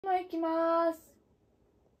行きます。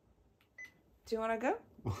Do you wanna go?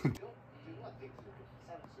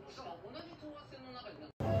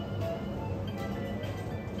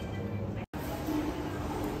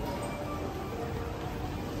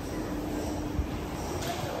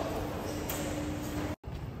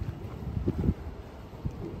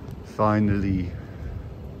 Finally,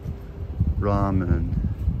 ramen.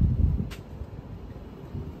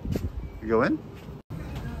 You go in?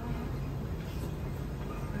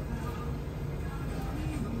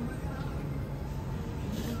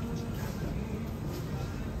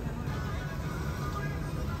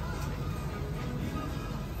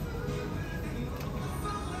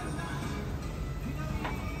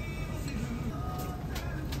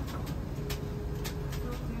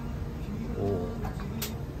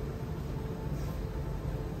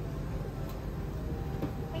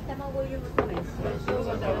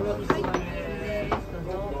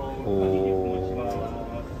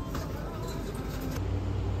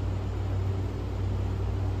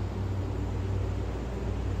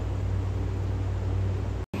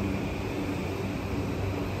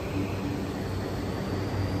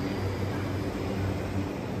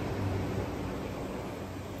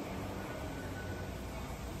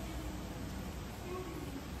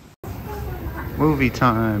 Movie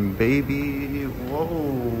time, baby.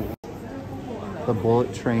 Whoa. The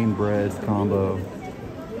bullet train bread combo.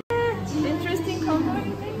 Interesting combo,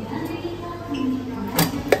 you think?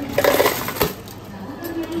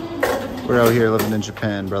 We're out here living in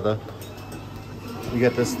Japan, brother. You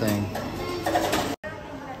get this thing.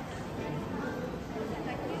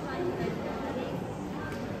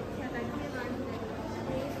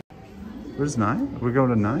 Where's 9? We're going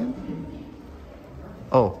to 9?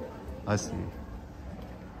 Oh, I see.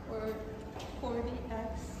 Or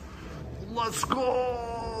 40x. Let's go!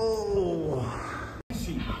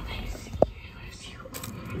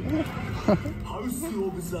 House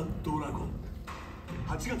of the Dragon.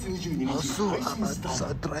 8月22日配信スタ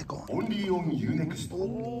ート。オンリーオン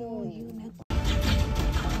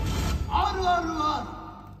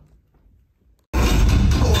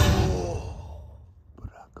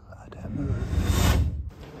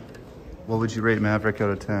would you rate Maverick out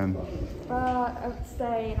of 10? I would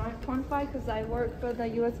say 9.5 because I work for the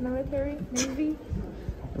U.S. military, Navy.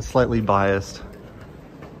 Slightly biased.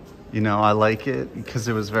 You know, I like it because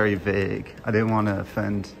it was very vague. I didn't want to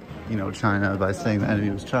offend, you know, China by saying the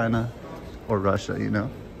enemy was China or Russia, you know?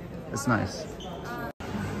 It's nice.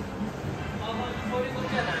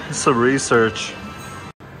 Some research.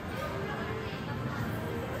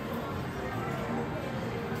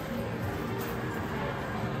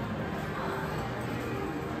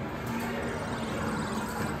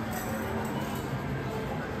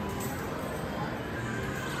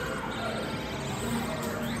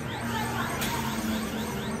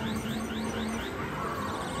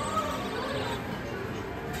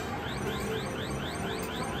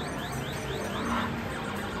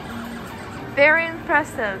 Very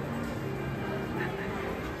impressive.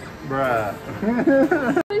 Bruh.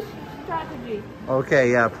 Push strategy.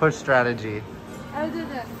 Okay, yeah, push strategy. I'll do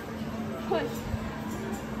this. Push.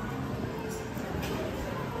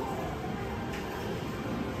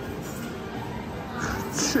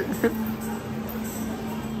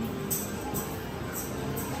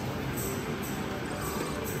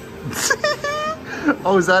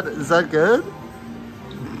 Oh, is that good?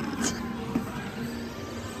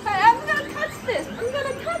 Hey, I'm gonna touch this. I'm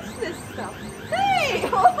gonna touch this stuff. Hey!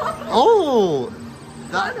 Oh,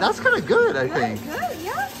 that's kind of good, I think. Good,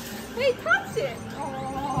 yeah. Hey, touch it.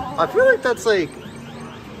 Oh. I feel like that's like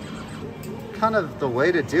kind of the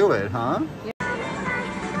way to do it, huh? Yeah.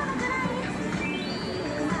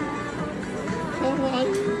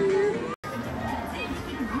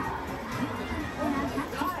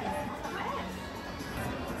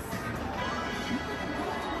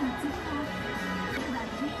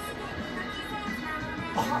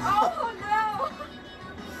 Oh no!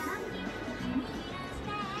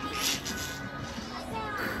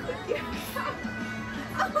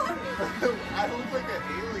 I look like an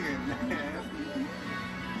alien, man.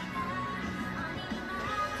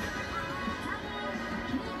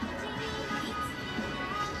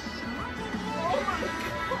 Oh my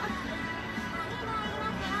god!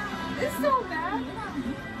 It's so bad.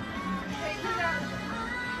 Hey, do that.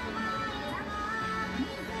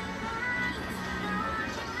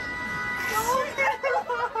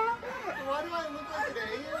 Why do I look like an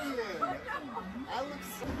alien? I look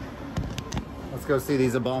so... Let's go see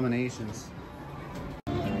these abominations.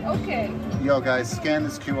 Okay. Yo guys, scan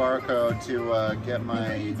this QR code to get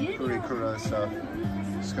my kurikura stuff.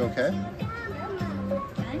 Just go, okay?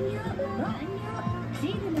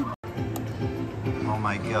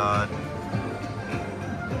 my god.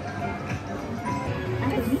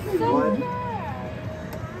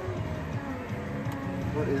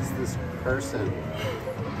 What is this person?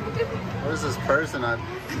 What is this person?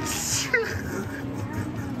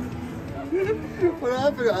 What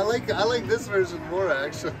happened? I like this version more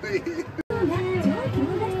actually.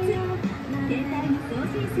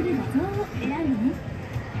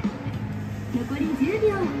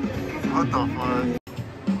 What the fuck?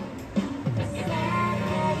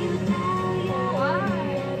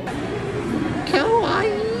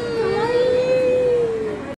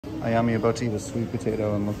 Ayami about to eat a sweet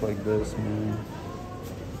potato and look like this, man.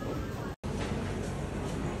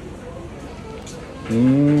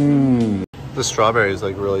 Mmm. The strawberry is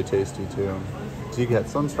like really tasty too. Do you get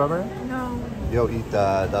some strawberry? No. Yo, eat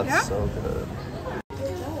that. That's Yeah? so good.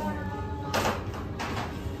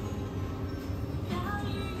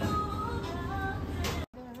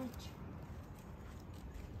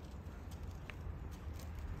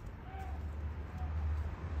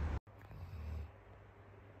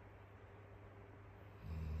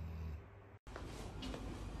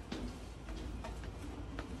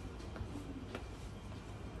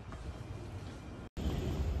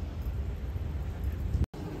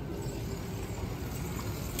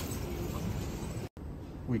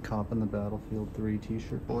 We cop in the Battlefield 3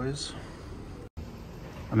 t-shirt, boys.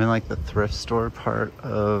 I'm in like the thrift store part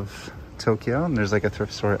of Tokyo, and there's like a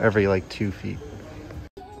thrift store every like 2 feet.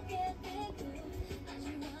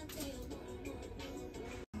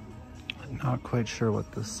 I'm not quite sure what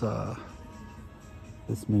this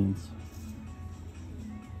means.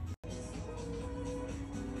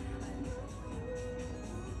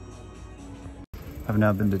 I've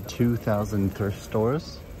now been to 2,000 thrift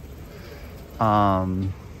stores.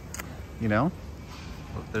 You know,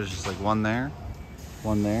 there's just like one there,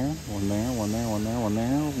 one there, one there, one there, one there, one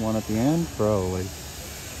there, one at the end. Bro, like,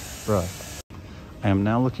 bro. I am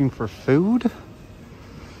now looking for food.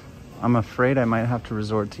 I'm afraid I might have to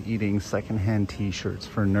resort to eating secondhand t-shirts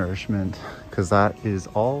for nourishment, because that is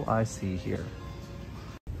all I see here.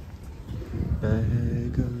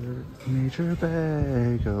 Bag alert, major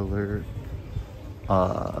bag alert.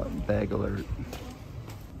 Bag alert.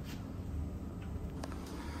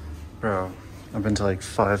 Bro, I've been to like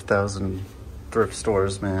 5,000 thrift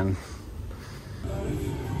stores, man.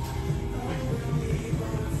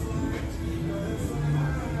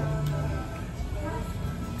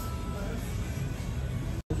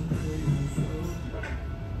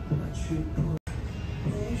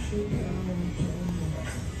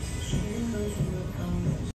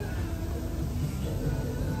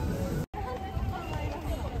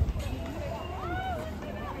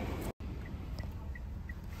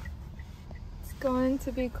 Going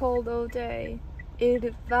to be cold all day. Il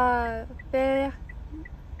va faire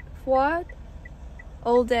froid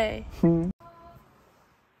all day.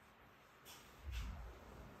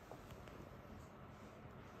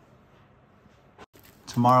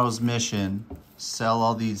 Tomorrow's mission, sell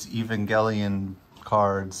all these Evangelion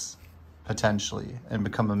cards, potentially, and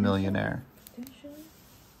become a millionaire. Potentially?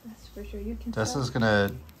 That's for sure. You can This tell. is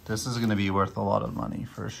gonna be worth a lot of money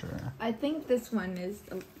for sure. I think this one is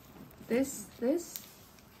this.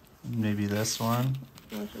 Maybe this one.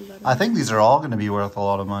 Worth a lot of I think these are all gonna be worth a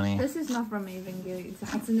lot of money. This is not from Evangelion. It's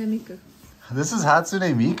Hatsune Miku. This is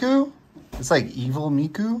Hatsune Miku? It's like evil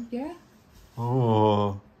Miku? Yeah.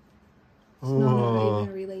 Oh. It's not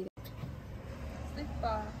even related. Sleep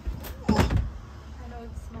bar. I know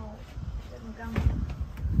it's small.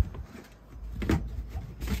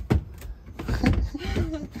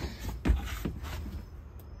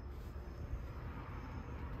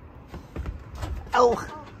 Oh.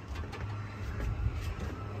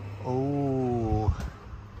 Oh.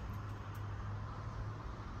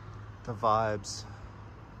 The vibes.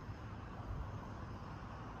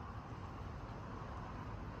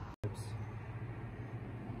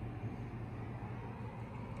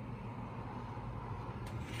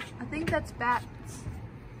 I think that's bats.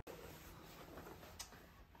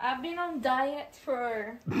 I've been on diet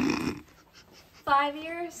for 5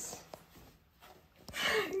 years.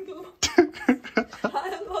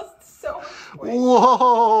 I lost so much weight.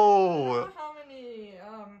 Whoa! I don't know how many,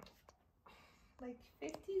 like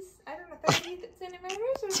 50s, I don't know, 30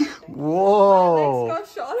 centimeters or something. Whoa! My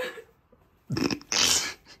legs got shorter.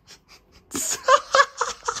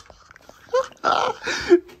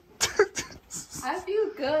 I feel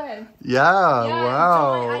good. Yeah, Yeah,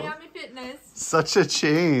 wow. enjoy Ayami Fitness. Such a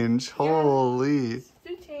change. Holy.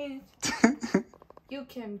 To change. You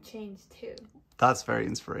can change too. That's very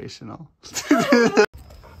inspirational.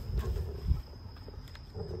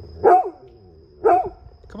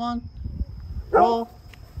 Come on. roll.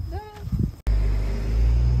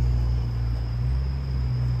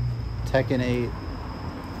 Tekken 8.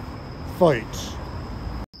 Fight.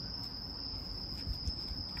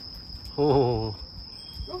 Oh,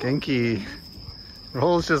 Genki.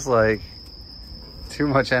 Roll's just like too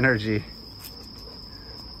much energy.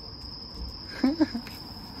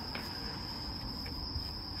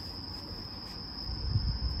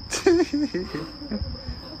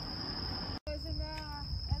 Was an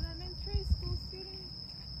elementary school student.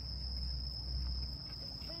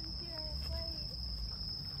 Been here, played.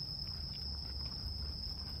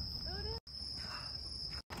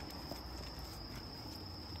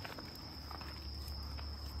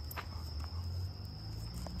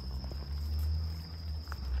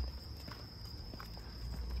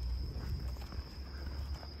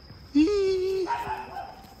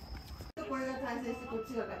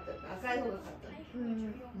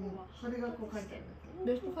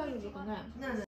 베스트 5とかね。